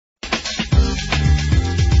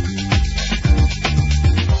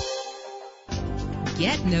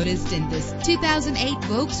Get noticed in this 2008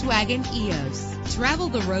 Volkswagen Eos. Travel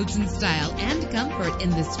the roads in style and comfort in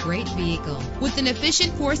this great vehicle with an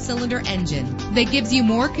efficient 4-cylinder engine that gives you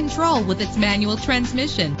more control with its manual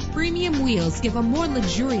transmission. Premium wheels give a more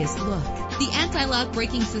luxurious look. The anti-lock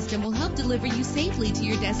braking system will help deliver you safely to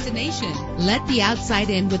your destination. Let the outside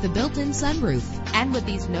in with a built-in sunroof. And with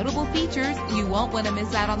these notable features, you won't want to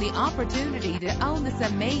miss out on the opportunity to own this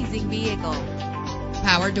amazing vehicle.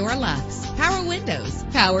 Power door locks, power windows,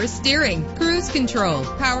 power steering, cruise control,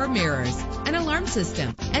 power mirrors, an alarm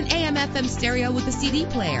system, an AM/FM stereo with a CD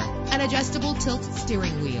player, an adjustable tilt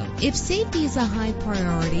steering wheel. If safety is a high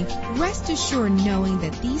priority, rest assured knowing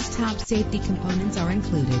that these top safety components are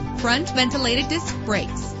included: front ventilated disc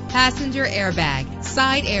brakes, passenger airbag,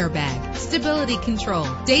 side airbag, stability control,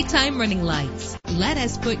 daytime running lights. Let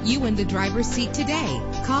us put you in the driver's seat today.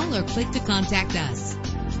 Call or click to contact us.